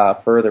it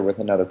further with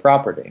another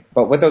property.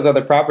 But with those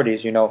other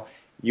properties,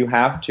 you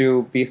have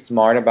to be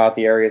smart about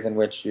the areas in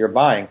which you're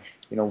buying.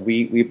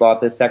 We bought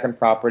this second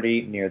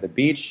property near the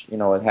beach.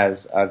 It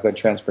has good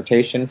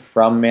transportation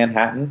from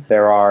Manhattan.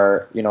 There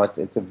are,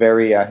 it's a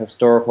very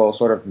historical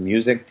sort of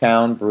music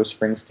town. Bruce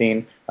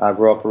Springsteen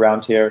grew up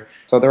around here.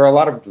 So there are a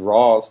lot of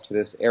draws to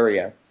this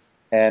area.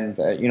 And,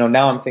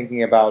 now I'm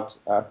thinking about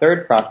a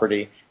third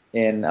property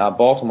in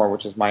Baltimore,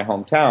 which is my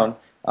hometown,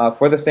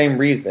 for the same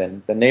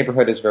reason. The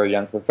neighborhood is very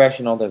young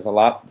professional. There's a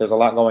lot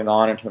going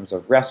on in terms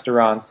of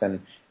restaurants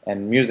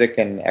and music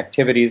and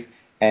activities,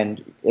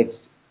 and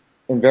it's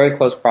in very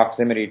close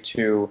proximity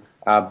to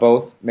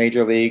both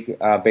Major League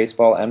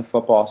Baseball and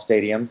football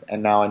stadiums,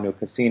 and now a new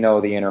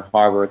casino, the Inner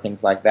Harbor, things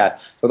like that.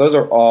 So those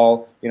are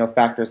all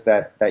factors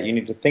that you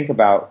need to think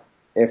about,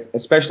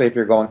 especially if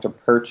you're going to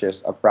purchase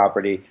a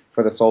property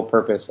for the sole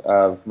purpose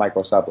of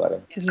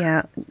micro-subletting.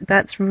 Yeah,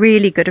 that's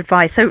really good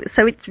advice.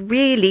 So it's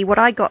really, what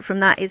I got from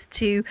that is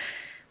to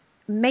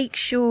make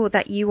sure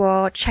that you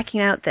are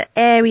checking out the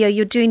area,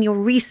 you're doing your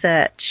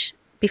research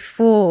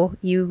before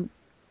you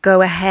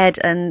go ahead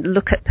and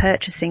look at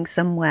purchasing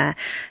somewhere.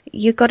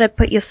 You've got to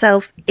put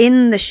yourself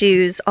in the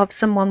shoes of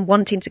someone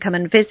wanting to come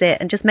and visit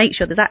and just make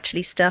sure there's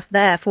actually stuff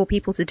there for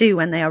people to do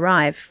when they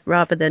arrive,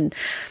 rather than,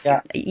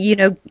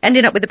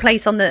 ending up with a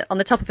place on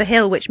the top of a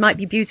hill, which might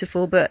be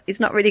beautiful, but it's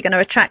not really going to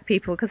attract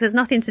people because there's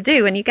nothing to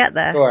do when you get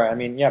there. Sure. I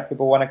mean,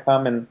 people want to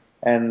come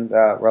and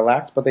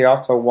relax, but they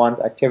also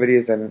want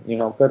activities and,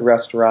 good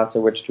restaurants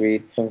at which to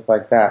eat, things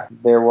like that.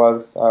 There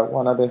was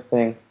one other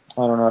thing.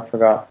 I don't know, I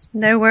forgot.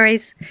 No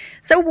worries.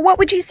 So what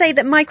would you say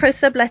that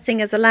micro-subletting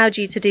has allowed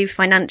you to do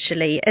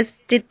financially?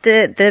 Did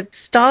the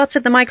start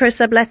of the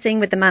micro-subletting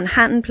with the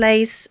Manhattan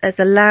place has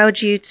allowed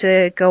you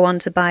to go on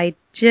to buy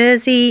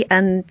Jersey,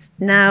 and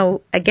now,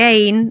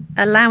 again,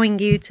 allowing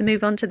you to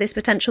move on to this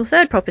potential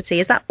third property?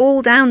 Is that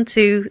all down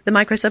to the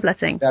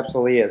micro-subletting? It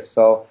absolutely is.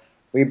 So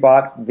we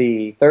bought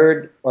the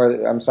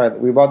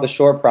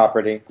shore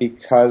property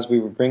because we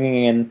were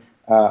bringing in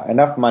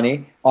enough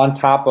money on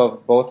top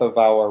of both of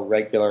our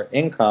regular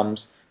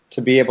incomes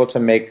to be able to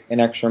make an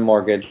extra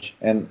mortgage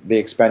and the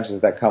expenses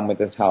that come with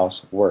this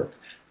house work.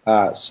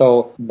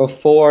 So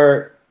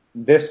before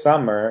this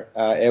summer,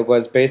 it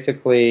was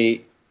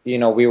basically, we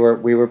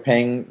were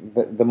paying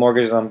the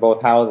mortgages on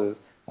both houses,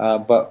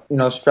 but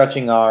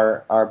stretching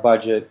our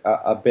budget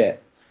a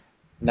bit.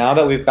 Now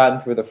that we've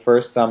gotten through the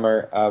first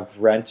summer of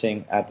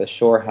renting at the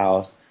shore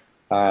house,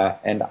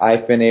 and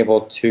I've been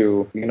able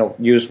to,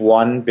 use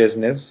one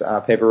business,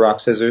 paper, rock,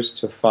 scissors,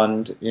 to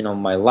fund,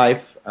 my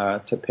life,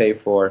 to pay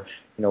for,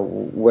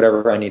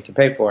 whatever I need to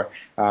pay for.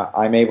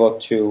 I'm able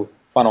to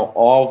funnel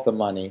all of the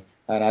money,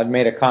 and I've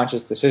made a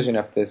conscious decision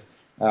of this,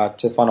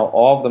 to funnel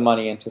all of the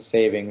money into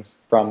savings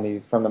from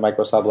the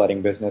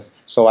micro-subletting business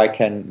so I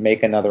can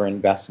make another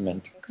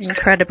investment.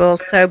 Incredible.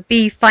 So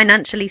be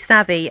financially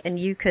savvy and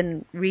you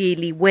can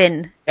really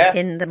win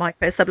in the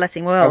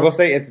micro-subletting world. I will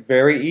say it's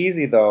very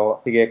easy,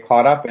 though, to get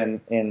caught up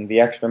in the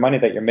extra money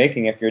that you're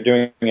making if you're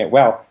doing it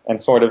well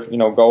and sort of,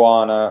 go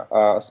on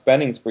a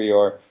spending spree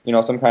or,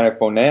 some kind of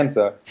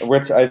bonanza,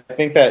 which I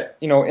think that,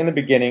 in the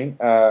beginning,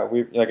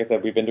 like I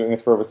said, we've been doing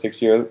this for over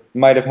 6 years,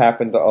 might have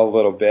happened a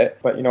little bit.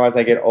 But, as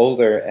I get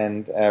older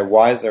and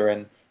wiser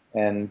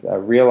and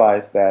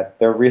realize that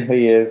there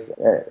really is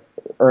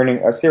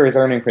a serious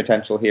earning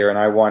potential here, and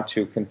I want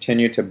to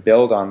continue to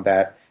build on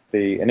that.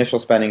 The initial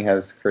spending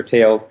has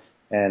curtailed,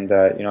 and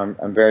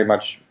I'm very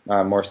much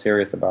more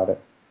serious about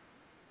it.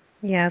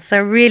 Yeah, so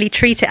really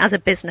treat it as a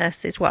business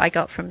is what I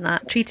got from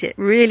that.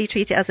 Really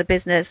treat it as a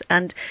business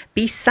and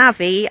be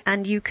savvy,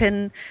 and you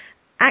can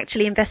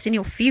actually invest in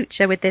your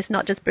future with this,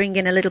 not just bring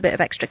in a little bit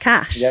of extra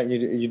cash. Yeah,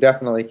 you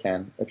definitely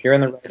can. If you're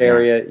in the right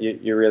area,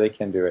 you really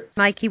can do it.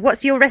 Mikey,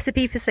 what's your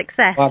recipe for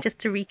success, just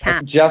to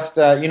recap? Just,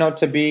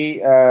 to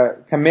be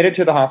committed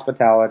to the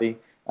hospitality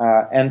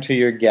and to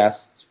your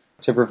guests,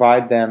 to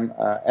provide them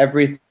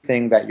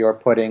everything that you're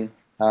putting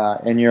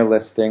in your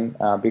listing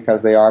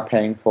because they are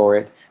paying for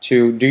it,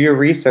 to do your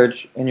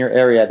research in your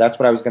area. That's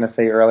what I was going to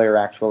say earlier,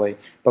 actually.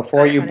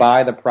 Before you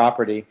buy the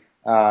property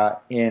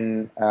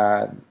in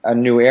a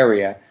new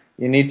area,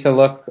 you need to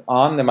look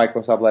on the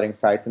micro-subletting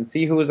sites and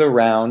see who is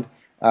around,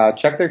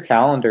 check their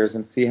calendars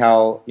and see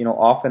how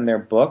often they're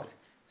booked,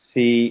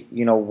 see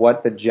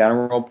what the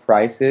general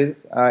price is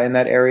in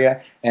that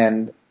area.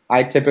 And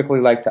I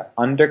typically like to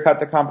undercut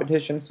the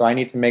competition, so I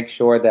need to make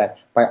sure that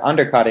by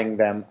undercutting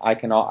them, I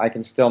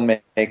can still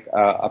make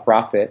a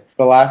profit.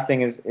 The last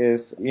thing is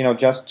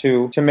just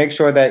to make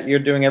sure that you're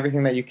doing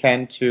everything that you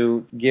can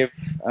to give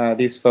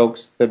these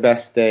folks the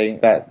best day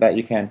that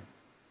you can.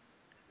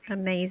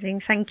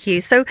 Amazing, thank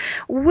you. So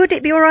would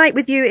it be all right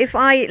with you if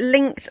I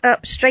linked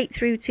up straight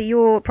through to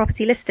your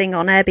property listing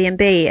on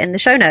Airbnb in the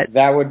show notes?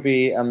 That would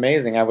be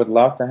amazing. I would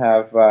love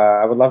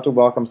to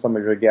welcome some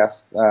of your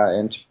guests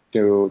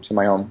into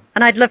my home.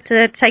 And I'd love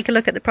to take a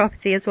look at the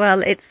property as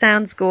well. It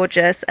sounds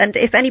gorgeous. And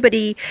if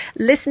anybody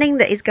listening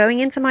that is going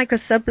into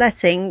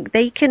micro-subletting,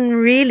 they can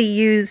really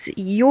use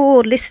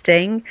your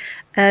listing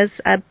as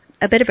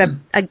a bit of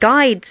a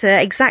guide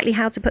to exactly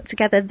how to put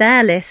together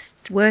their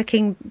list,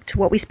 working to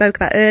what we spoke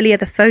about earlier,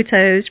 the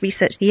photos,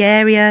 research the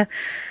area.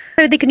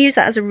 So they can use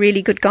that as a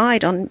really good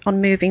guide on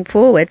moving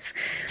forwards.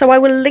 So I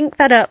will link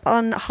that up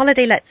on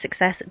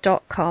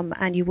holidayletsuccess.com,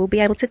 and you will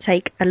be able to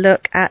take a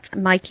look at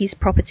Mikey's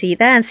property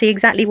there and see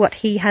exactly what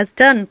he has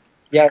done.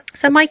 Yeah.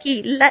 So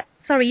Mikey,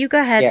 sorry, you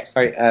go ahead. Yeah,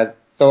 sorry.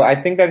 So I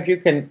think that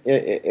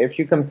if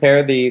you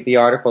compare the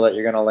article that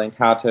you're going to link,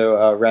 how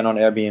to rent on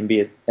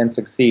Airbnb and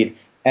succeed,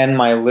 and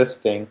my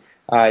listing,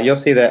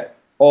 you'll see that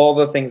all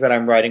the things that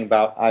I'm writing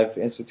about, I've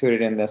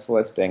instituted in this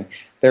listing.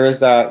 There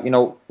is,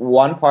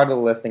 one part of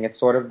the listing. It's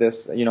sort of this,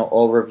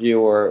 overview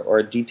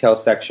or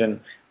detail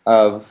section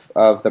of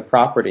the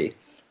property.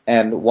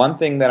 And one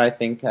thing that I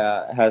think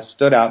has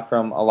stood out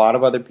from a lot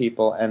of other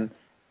people, and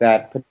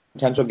that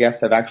potential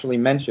guests have actually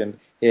mentioned,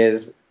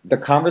 is the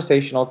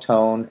conversational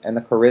tone and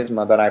the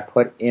charisma that I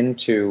put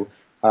into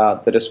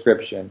the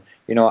description.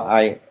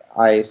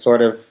 I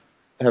sort of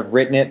have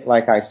written it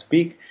like I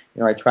speak.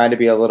 I try to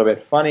be a little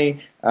bit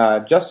funny,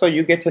 just so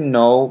you get to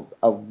know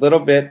a little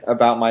bit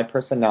about my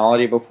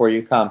personality before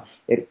you come.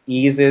 It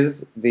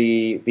eases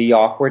the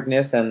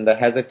awkwardness and the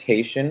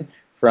hesitation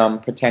from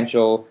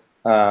potential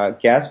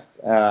guests,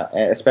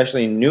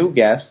 especially new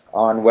guests,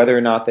 on whether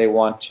or not they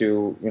want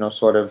to,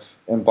 sort of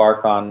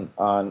embark on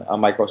a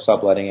micro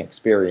subletting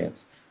experience.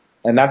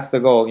 And that's the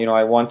goal.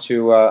 I want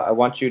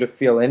you to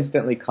feel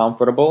instantly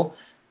comfortable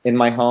in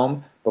my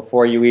home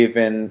before you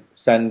even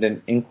send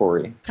an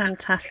inquiry.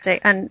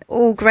 Fantastic, and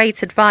all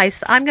great advice.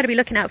 I'm going to be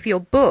looking out for your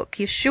book.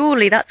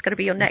 Surely that's going to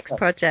be your next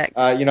project.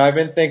 I've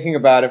been thinking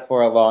about it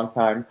for a long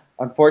time.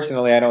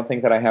 Unfortunately, I don't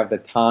think that I have the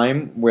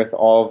time with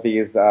all of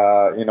these,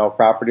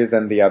 properties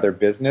and the other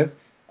business.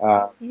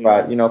 But,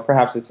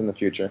 perhaps it's in the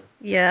future.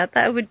 Yeah,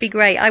 that would be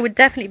great. I would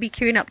definitely be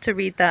queuing up to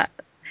read that.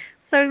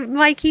 So,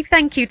 Mikey,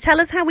 thank you. Tell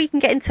us how we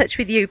can get in touch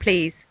with you,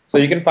 please. So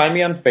you can find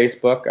me on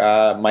Facebook,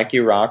 Mikey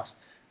Rocks,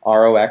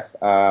 ROX.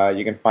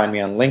 You can find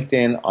me on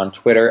LinkedIn, on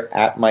Twitter,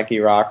 @Mikey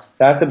Rocks.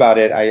 That's about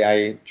it.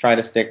 I try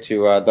to stick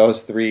to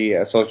those three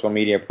social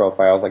media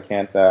profiles. I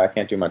can't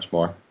do much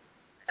more.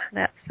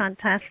 That's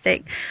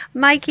fantastic.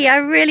 Mikey, I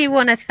really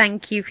want to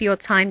thank you for your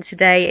time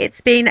today.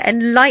 It's been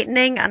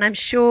enlightening, and I'm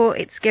sure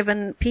it's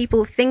given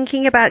people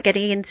thinking about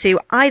getting into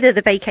either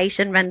the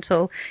vacation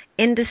rental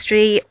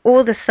industry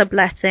or the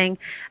subletting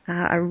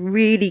a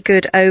really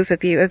good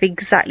overview of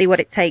exactly what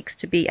it takes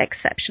to be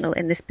exceptional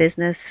in this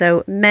business.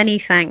 So many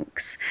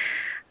thanks.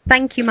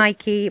 Thank you,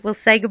 Mikey. We'll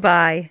say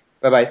goodbye.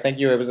 Bye-bye. Thank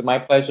you. It was my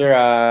pleasure,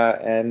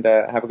 and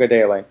have a good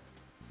day, Elaine.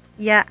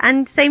 Yeah,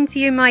 and same to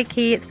you,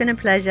 Mikey. It's been a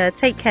pleasure.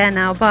 Take care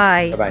now.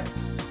 Bye. Bye-bye.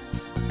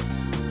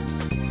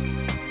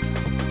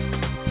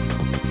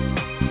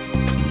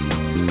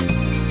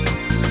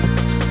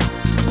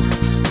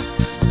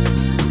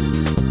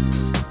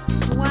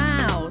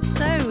 Wow.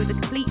 So the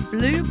complete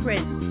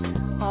blueprint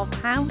of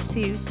how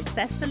to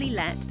successfully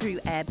let through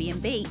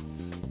Airbnb.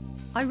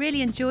 I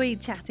really enjoyed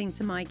chatting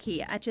to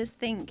Mikey. I just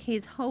think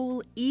his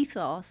whole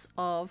ethos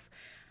of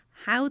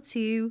how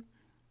to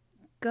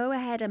go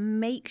ahead and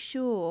make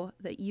sure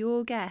that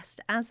your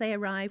guest, as they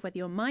arrive, whether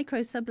you're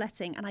micro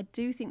subletting, and I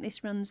do think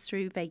this runs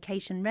through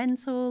vacation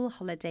rental,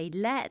 holiday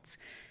let,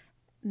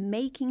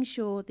 making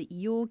sure that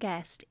your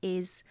guest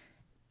is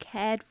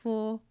cared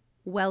for,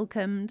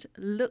 welcomed,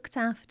 looked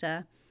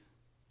after,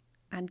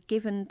 and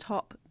given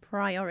top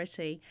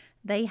priority.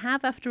 They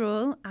have, after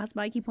all, as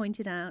Mikey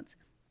pointed out,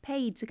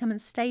 paid to come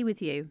and stay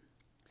with you.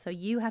 So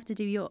you have to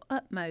do your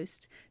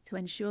utmost to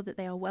ensure that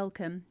they are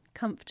welcome,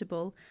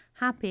 comfortable,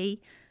 happy,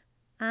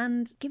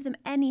 and give them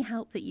any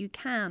help that you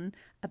can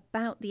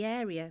about the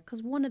area.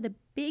 Because one of the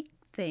big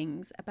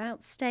things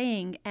about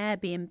staying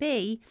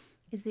Airbnb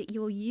is that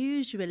you're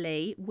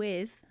usually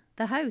with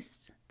the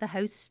host. The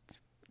host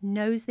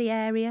knows the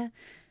area,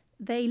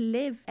 they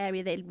live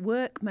area, they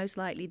work most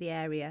likely the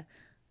area.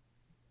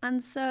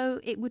 And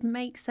so it would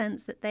make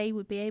sense that they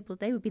would be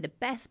the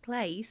best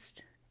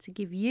placed to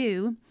give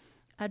you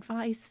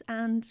advice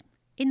and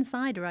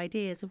insider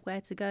ideas of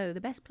where to go,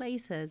 the best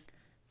places.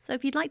 So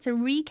if you'd like to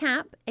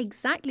recap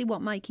exactly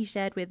what Mikey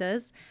shared with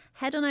us,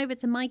 head on over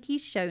to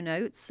Mikey's show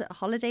notes at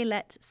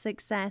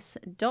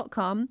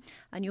holidayletsuccess.com,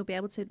 and you'll be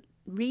able to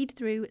read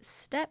through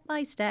step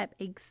by step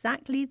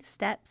exactly the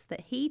steps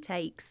that he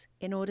takes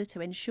in order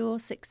to ensure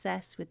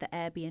success with the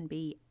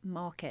Airbnb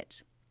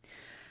market.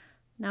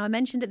 Now, I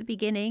mentioned at the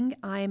beginning,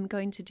 I am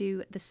going to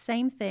do the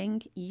same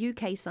thing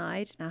UK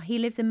side. Now, he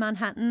lives in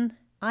Manhattan,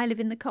 I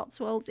live in the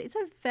Cotswolds. It's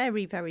a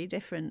very, very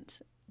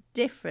different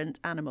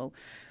animal.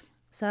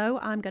 So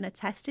I'm going to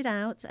test it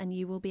out, and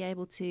you will be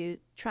able to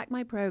track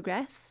my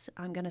progress.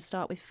 I'm going to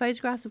start with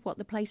photographs of what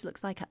the place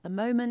looks like at the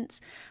moment,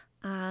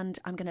 and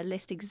I'm going to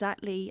list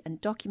exactly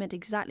and document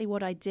exactly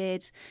what I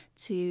did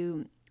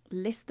to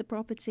list the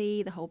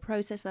property, the whole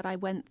process that I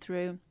went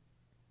through,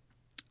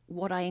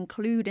 what I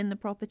include in the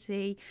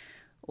property,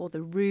 or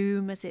the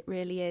room as it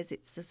really is.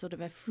 It's a sort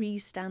of a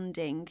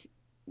freestanding,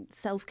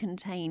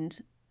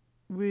 self-contained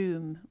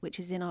room which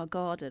is in our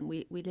garden.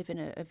 We live in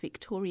a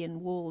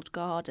Victorian walled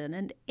garden,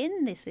 and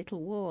in this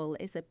little wall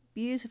is a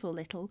beautiful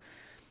little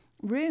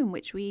room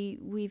which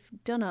we've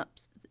done up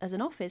as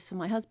an office for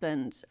my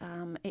husband.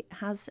 It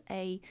has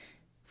a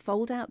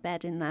fold-out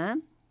bed in there,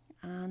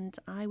 and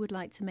I would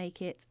like to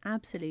make it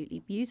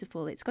absolutely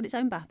beautiful. It's got its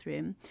own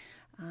bathroom,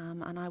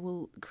 and I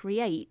will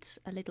create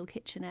a little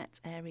kitchenette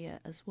area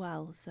as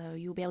well. So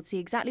you'll be able to see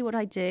exactly what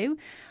I do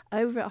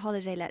over at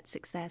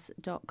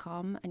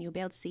holidayletsuccess.com, and you'll be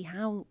able to see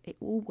how it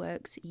all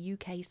works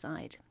UK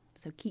side.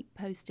 So keep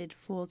posted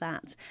for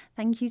that.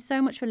 Thank you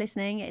so much for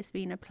listening. It's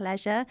been a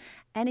pleasure.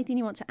 Anything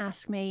you want to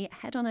ask me,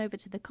 head on over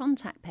to the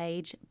contact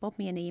page, bob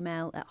me an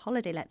email at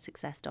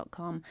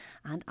holidayletsuccess.com,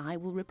 and I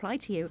will reply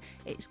to you.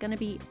 It's going to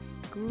be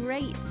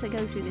great to go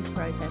through this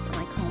process, and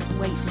I can't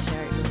wait to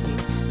share it with you.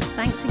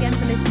 Thanks again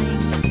for listening.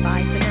 Bye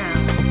for now.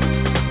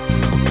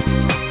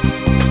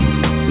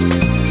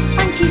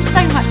 Thank you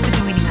so much for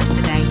joining us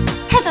today.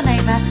 Head on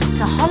over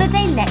to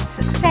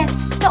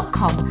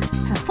holidayletsuccess.com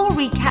for full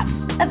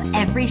recaps of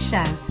every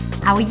show,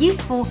 our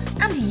useful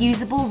and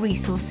usable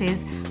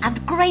resources,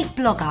 and great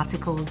blog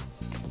articles.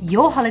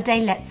 Your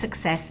Holiday Let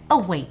Success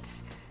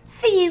awaits.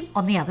 See you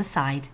on the other side.